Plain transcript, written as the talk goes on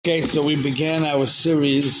Okay, so we began our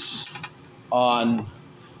series on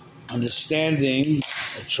understanding,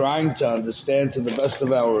 or trying to understand to the best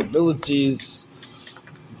of our abilities,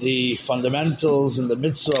 the fundamentals in the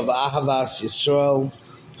mitzvah of Ahavat Yisrael,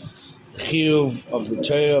 the chiyuv of the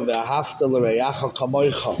Torah of Ahavat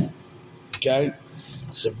Yisrael. Okay,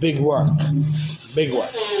 it's a big work, big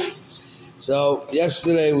work. So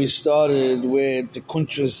yesterday we started with the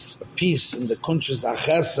kuntres piece in the kuntres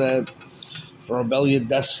Achesed from Ahavat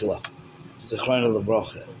Yisrael, Zichrono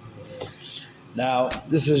Livrocha. Now,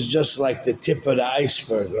 this is just like the tip of the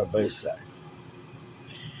iceberg, Rabbi said.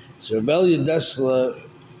 So Ahavat Yisrael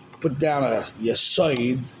put down a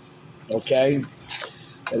yasoid, okay,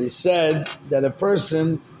 that he said that a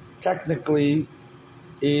person technically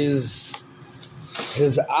is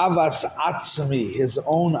his avas atzmi, his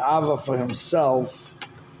own ava for himself,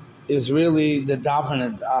 is really the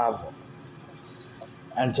dominant ava.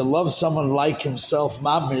 And to love someone like himself,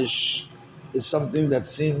 mamish, is something that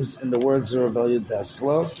seems, in the words of Ahavat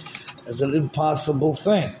Yisrael, as an impossible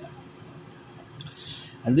thing.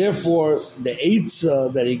 And therefore, the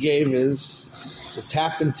eitzah that he gave is to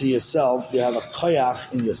tap into yourself. You have a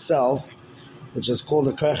koyach in yourself, which is called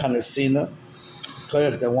a koyach hanesina, a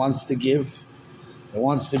koyach that wants to give, that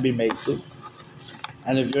wants to be mechtav.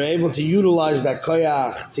 And if you're able to utilize that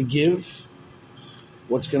koyach to give,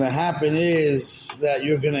 what's going to happen is that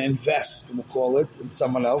you're going to invest, we'll call it, in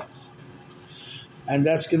someone else. And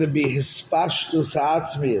that's going to be hispashtus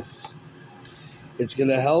ha'atzmiyus. It's going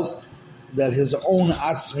to help that his own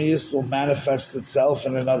atzmiyus will manifest itself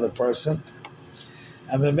in another person.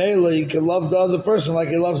 And Memela, he can love the other person like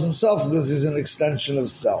he loves himself because he's an extension of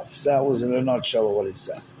self. That was in a nutshell what he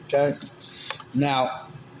said. Okay? Now,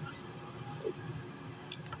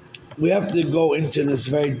 we have to go into this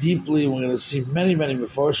very deeply. We're going to see many, many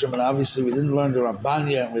Meforshim, and obviously we didn't learn the Ramban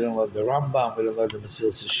yet, we didn't learn the Rambam, we didn't learn the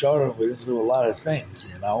Mesilas Yesharim, we didn't do a lot of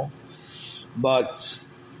things, But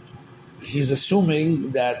he's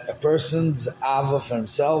assuming that a person's ava for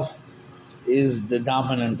himself is the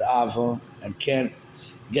dominant ava and can't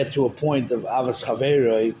get to a point of avas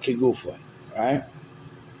chaveroi kegufay, right?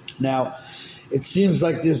 Now, it seems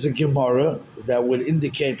like there's a Gemara that would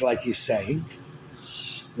indicate like he's saying.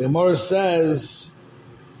 The Gemara says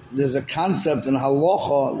there's a concept in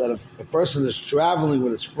halacha that if a person is traveling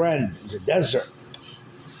with his friend in the desert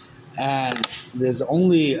and there's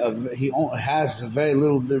he has a very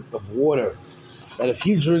little bit of water, that if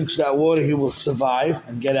he drinks that water he will survive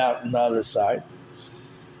and get out on the other side.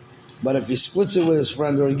 But if he splits it with his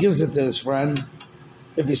friend or he gives it to his friend,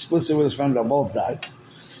 if he splits it with his friend, they'll both die.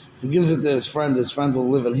 If he gives it to his friend will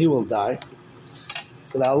live and he will die.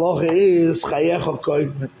 So the halacha is chayecha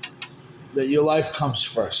koydmet, that your life comes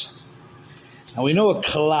first. And we know a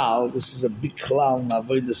klal, this is a big klal in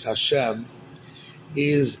Avodas Hashem,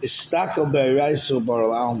 is istakel be'iraisu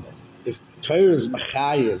baral alma. If Torah is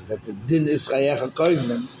mechayev, that the din is chayecha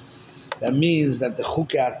koydmet, that means that the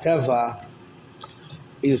chukei ateva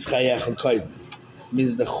is chayecha koydmet.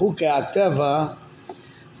 Means the chukei ateva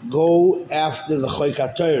go after the Choik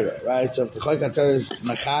HaTorah, right? So if the Choik HaTorah is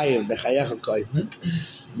mechayev, the chayecha koydmet,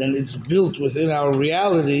 then it's built within our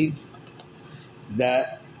reality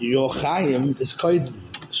that your chayim is koydmet.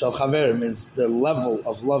 Shal chaver means the level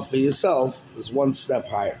of love for yourself is one step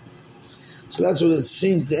higher. So that's what it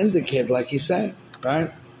seemed to indicate, like he's saying,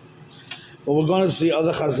 right? But we're going to see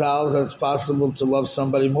other chazals that it's possible to love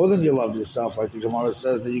somebody more than you love yourself, like the Gemara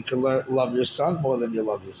says that you can love your son more than you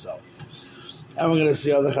love yourself. And we're going to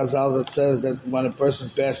see other chazals that says that when a person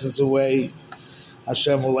passes away,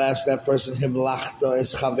 Hashem will ask that person, Himlachta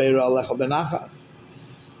es chaveru alecha benachas.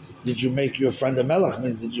 Did you make your friend a melech?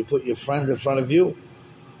 Means did you put your friend in front of you,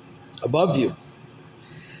 above you?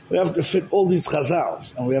 We have to fit all these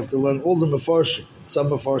chazals, and we have to learn all the meforshim. Some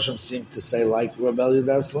meforshim seem to say, like Ahavat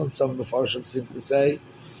Yisrael, some meforshim seem to say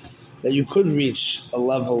that you could reach a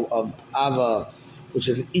level of ava which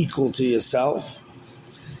is equal to yourself,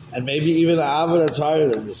 and maybe even an ava that's higher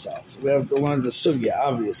than yourself. We have to learn the sugya,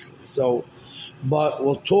 obviously. So, but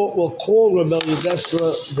we'll call Ahavat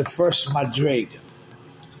Yisrael the first madrega.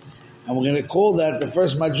 And we're going to call that the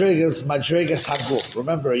first madregas haguf.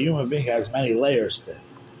 Remember, a human being has many layers to him.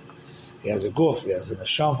 He has a guf, he has a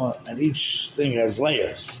neshama, and each thing has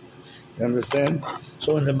layers. You understand?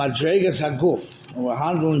 So in the madregas haguf, when we're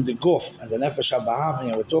handling the guf and the nefesh habahami,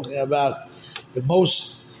 and we're talking about the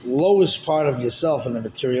most lowest part of yourself and the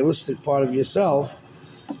materialistic part of yourself,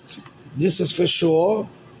 this is for sure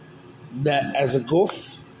that as a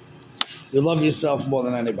guf, you love yourself more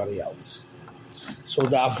than anybody else. So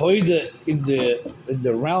the avoida in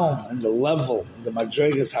the realm and the level, in the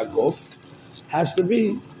madregas haguf, Has to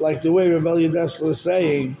be like the way Rebbe Yudesla is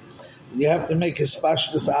saying, you have to make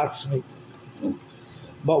hispashtus atzmi.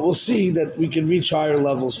 But we'll see that we can reach higher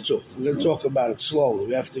levels too. We're going to talk about it slowly.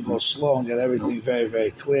 We have to go slow and get everything very,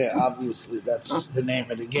 very clear. Obviously, that's the name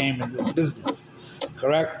of the game in this business.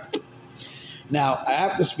 Correct? Now, I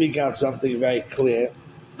have to speak out something very clear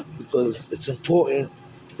because it's important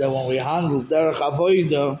that when we handle derech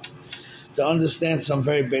avodah to understand some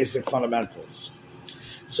very basic fundamentals.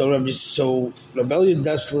 So Rebbe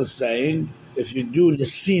Yudesla is saying, if you do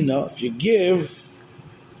nesina, if you give,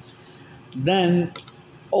 then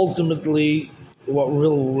ultimately what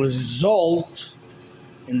will result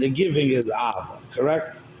in the giving is ava,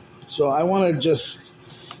 correct? So I want to just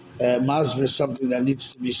masbir something that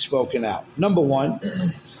needs to be spoken out. Number one,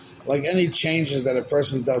 like any changes that a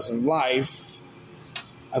person does in life,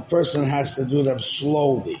 a person has to do them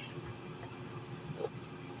slowly.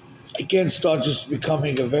 He can't start just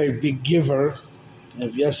becoming a very big giver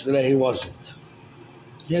if yesterday he wasn't.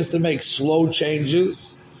 He has to make slow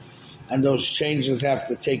changes, and those changes have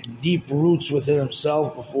to take deep roots within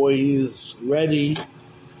himself before he's ready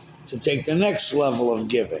to take the next level of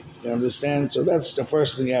giving. You understand? So that's the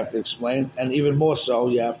first thing you have to explain. And even more so,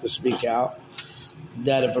 you have to speak out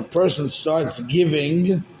that if a person starts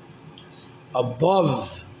giving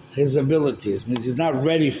above his abilities, means he's not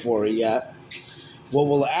ready for it yet, what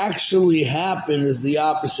will actually happen is the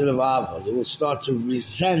opposite of ava. You will start to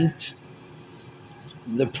resent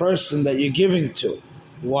the person that you're giving to.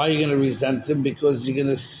 Why are you going to resent him? Because you're going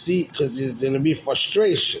to see, because there's going to be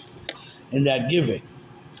frustration in that giving.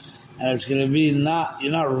 And it's going to be you're not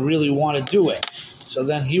really want to do it. So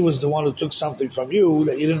then he was the one who took something from you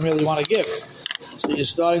that you didn't really want to give. So you're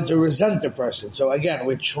starting to resent the person. So again,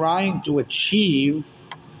 we're trying to achieve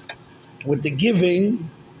with the giving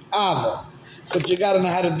ava. But you got to know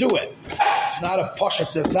how to do it. It's not a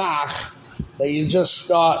poshet tezach that you just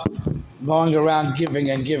start going around giving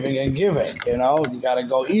and giving and giving. You know, you got to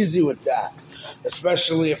go easy with that.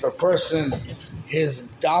 Especially if a person, his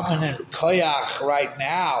dominant koyach right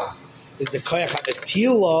now is the koyach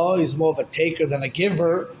hatila. He's more of a taker than a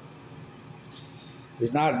giver.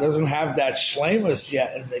 Doesn't have that shlemus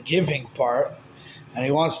yet in the giving part, and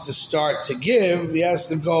he wants to start to give. He has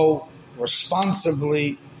to go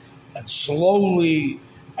responsibly and slowly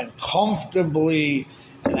and comfortably,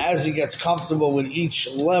 and as he gets comfortable with each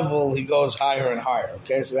level, he goes higher and higher.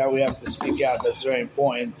 Okay, so that we have to speak out. That's very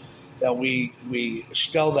important that we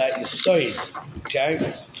shtel that yisoid. Okay,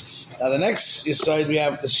 now the next yisoid we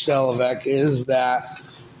have to shtel vek is that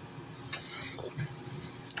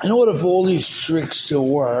in order for all these tricks to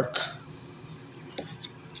work,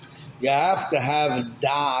 you have to have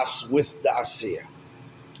das with the asiyah.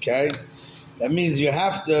 Okay, that means you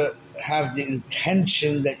have to have the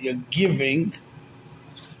intention that you're giving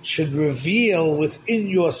should reveal within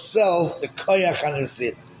yourself the koyach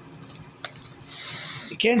hanesin.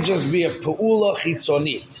 It can't just be a pe'ula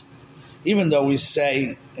chitzonit. Even though we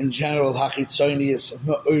say in general hachitzonius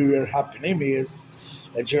me'orer hapnimius,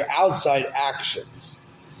 that your outside actions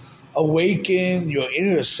awaken your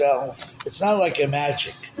inner self. It's not like a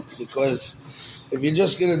magic, because if you're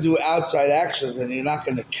just going to do outside actions and you're not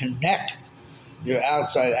going to connect your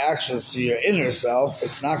outside actions to your inner self,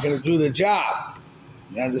 it's not going to do the job.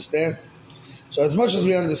 You understand? So as much as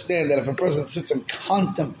we understand that if a person sits and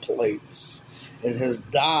contemplates in his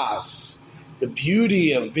das the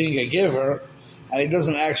beauty of being a giver, and he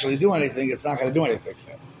doesn't actually do anything, it's not going to do anything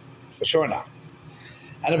for him. For sure not.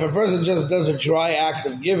 And if a person just does a dry act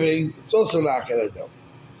of giving, it's also not going to do.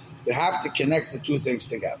 You have to connect the two things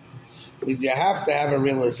together. It means you have to have a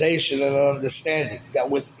realization and an understanding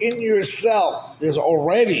that within yourself there's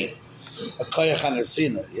already a koyach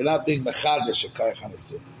hanesina. You're not being mechadish a koyach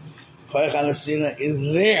hanesina. Koyach hanesina is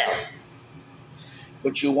there,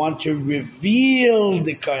 but you want to reveal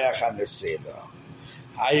the koyach hanesina.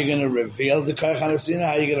 How are you going to reveal the koyach hanesina?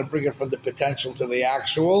 How are you going to bring it from the potential to the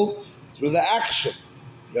actual? Through the action.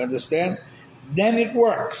 You understand? Then it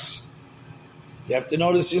works. You have to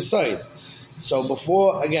notice your side. So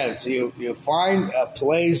before, again, so you find a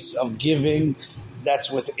place of giving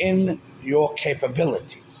that's within your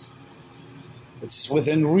capabilities. It's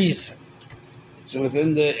within reason. It's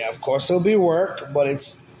within the, of course there'll be work, but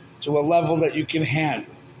it's to a level that you can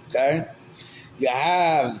handle, okay? You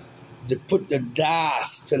have to put the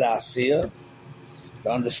das to the asiyah,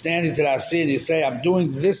 the understanding to the asiyah. You say, I'm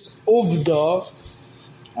doing this uvda,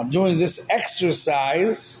 I'm doing this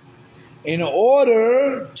exercise in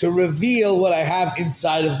order to reveal what I have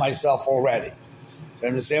inside of myself already. You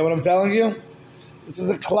understand what I'm telling you? This is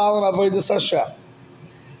a klal in avodas Hashem.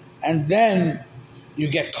 And then you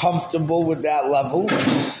get comfortable with that level,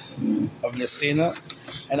 of nesina.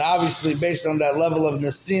 And obviously, based on that level of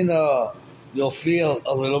nesina, you'll feel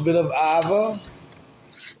a little bit of ava.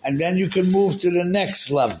 And then you can move to the next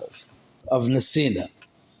level of nesina.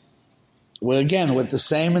 Well, again, with the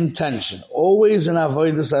same intention. Always in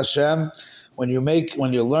Avodas Hashem, when you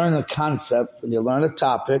learn a concept, when you learn a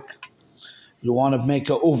topic, you want to make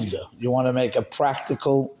a uvda. You want to make a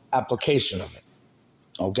practical application of it.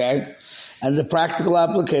 Okay? And the practical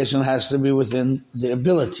application has to be within the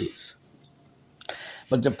abilities.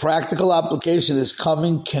 But the practical application is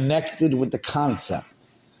coming connected with the concept.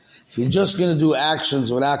 If you're just going to do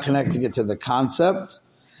actions without connecting it to the concept,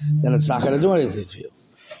 then it's not going to do anything for you.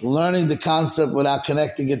 Learning the concept without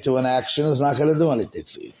connecting it to an action is not going to do anything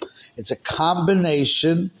for you. It's a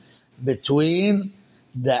combination between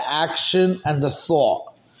the action and the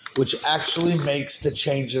thought, which actually makes the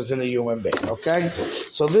changes in a human being, okay?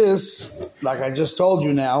 So this, like I just told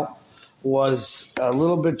you now, was a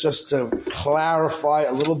little bit just to clarify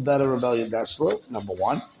a little better Rebellion Dessler, number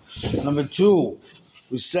one. Number two,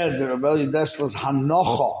 we said that Rebellion Dessler's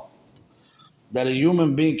hanocha, that a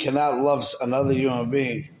human being cannot love another human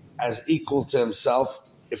being as equal to himself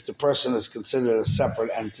if the person is considered a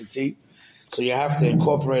separate entity. So you have to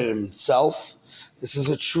incorporate himself. This is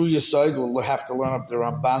a true yesod. We'll have to learn up the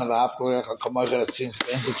Ramban of the Ahavat Yisrael that seems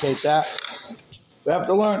to indicate that. We have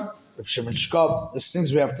to learn. There's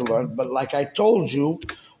things we have to learn. But like I told you,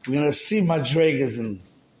 we're going to see madregas in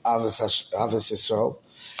Ahavat Yisrael.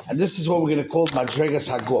 And this is what we're going to call madregas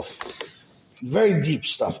haguf. Very deep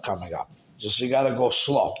stuff coming up. Just you got to go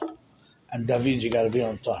slow. And David, you got to be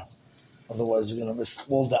on time. Otherwise, you're going to miss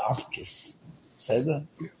all the afkis. Say that?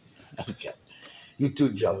 Okay. You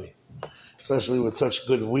too, Joey. Especially with such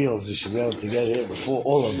good wheels, you should be able to get here before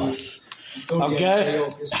all of us. Okay?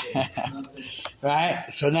 Right?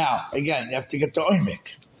 So now, again, you have to get the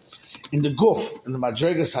oimik. In the guf, in the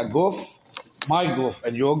madregas haguf, my guf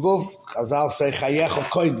and your guf, Chazal say, chayecha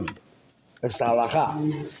koidin. That's the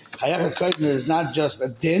halacha. Chayecha koidin is not just a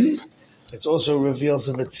din, it also reveals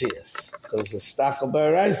a metzias. Because it's stakel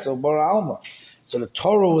b'arais, so bara alma. So the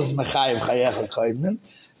Torah was mechayev chayecha koidin.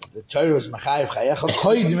 If the Torah was mechayev chayecha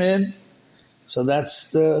koidin, so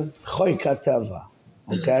that's the choy katava.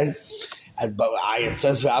 Okay? But it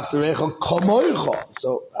says, v'afterecha kamoicha.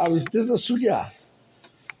 So obviously, this is a sugya.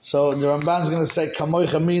 So the Ramban is going to say,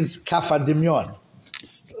 kamoicha means kafa dimyon.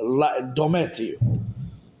 Domeh to you.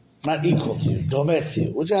 Not equal to you. Domeh to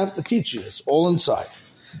you. Which I have to teach you. It's all inside.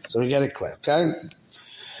 So we get it clear, okay?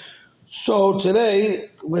 So today,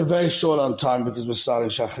 we're very short on time because we're starting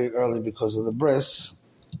Shachrit early because of the bris.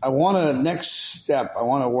 Next step I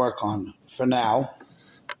want to work on for now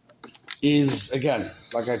is, again,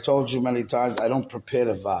 like I told you many times, I don't prepare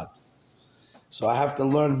the vad. So I have to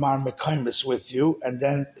learn Mar Mekaimis with you, and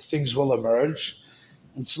then things will emerge.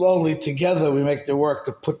 And slowly, together, we make the work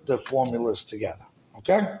to put the formulas together.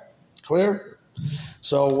 Okay? Clear?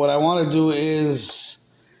 So what I want to do is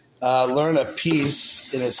learn a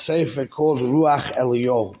piece in a sefer called Ruach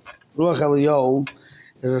Eliyahu. Ruach Eliyahu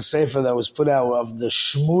is a sefer that was put out of the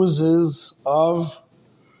shmuzes of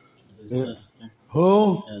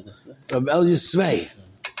who? Rebel Yisrael.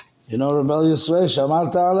 You know Rebel Yisrael?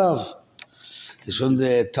 Shamalta alav. He's from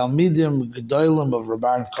the Talmidim Gedolim of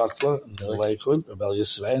Rabban Kotler in the Lakewood, Rebel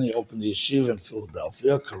Yisrael, and he opened the yeshiva in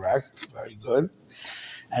Philadelphia, correct, very good.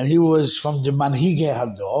 And he was from the Manhige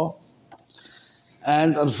Hador,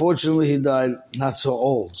 and unfortunately he died not so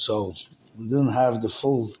old, so we didn't have the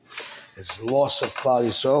full loss of Klal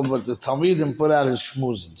Yisrael, but the Talmidim put out his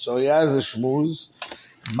shmuzin. So he has a shmuz,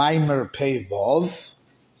 Maimer Pei Vov,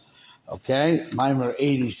 okay, Maimer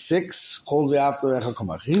 86, called after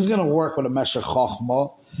Echakomach. He's going to work with a Meshech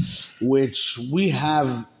Chochma, which we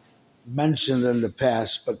have mentioned in the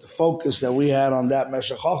past, but the focus that we had on that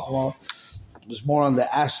Meshech Chochma was more on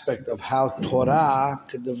the aspect of how Torah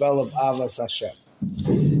could develop Avas Hashem.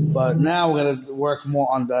 But now we're going to work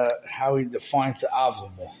more on how he defines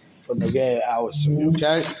Avah more for Negei hours.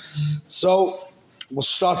 Okay? So we'll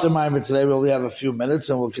start the Maimer today. We only have a few minutes,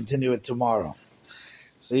 and we'll continue it tomorrow.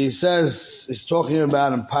 So he says, he's talking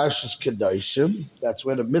about in Parshas Kedoshim, that's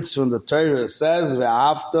where the mitzvah in the Torah says,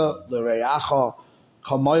 Ve'afta l'reacha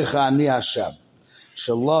kamoicha ani Hashem. You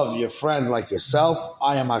shall love your friend like yourself,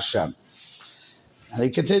 I am Hashem. And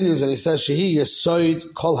he continues and he says, Shehi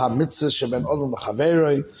yesoid kol ha-mitzvah sheben odom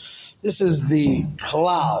l'chaveroi. This is the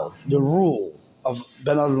klal, the rule of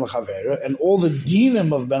ben odom l'chaveroi, and all the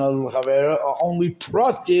dinim of ben odom l'chaveroi are only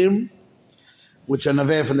pratim, which are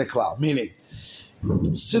never from the klal, meaning,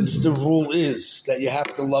 since the rule is that you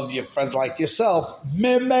have to love your friend like yourself,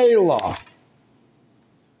 memela,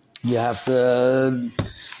 you have to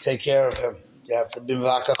take care of him. You have to be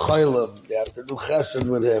vaka cholim. You have to do chesed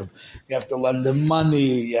with him. You have to lend him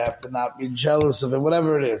money. You have to not be jealous of him.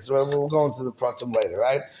 Whatever it is. We'll go into the pratim later,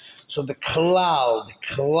 right? So the klal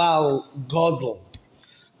godel,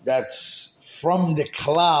 that's from the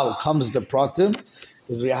klal comes the pratim,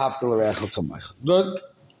 is we have to l'recha kamaycha. Good.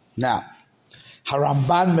 Now,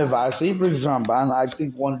 Haramban mevarsi, he brings the Ramban. I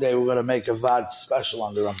think one day we're going to make a vad special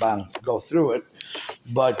on the Ramban, go through it.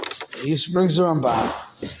 But he brings the Ramban.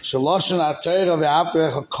 Shaloshen atayra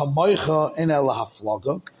ve'avterecha kamoicha in el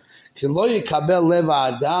hafloga. Ki lo yikabel lev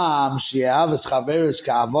ha'adam she'ahav es chaveris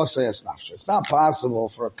ka'avosei es nafsho. It's not possible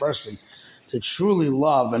for a person to truly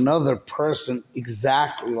love another person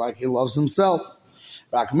exactly like he loves himself.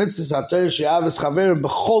 Rak mitzvahs atayra she'ahav es chaver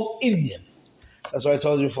b'chol inyan. That's what I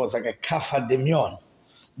told you before. It's like a kaf hadimyon.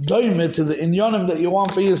 Doime to the inyonim that you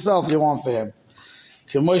want for yourself, you want for him.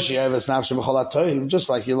 Just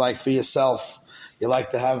like you like for yourself, you like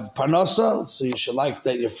to have parnasa, so you should like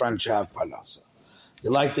that your friend should have parnasa. You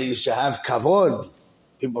like that you should have kavod,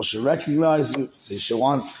 people should recognize you, so you should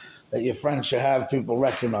want that your friend should have people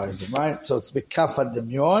recognize him, right? So it's kaf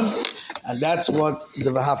hadimyon, and that's what the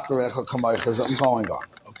v'haftarecha kamaycha is going on.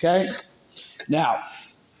 Okay? Now,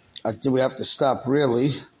 I think we have to stop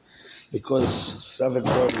really because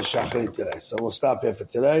 7:30 shachri today. So we'll stop here for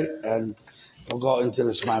today and we'll go into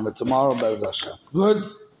this Maimah tomorrow. Good?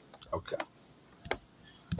 Okay.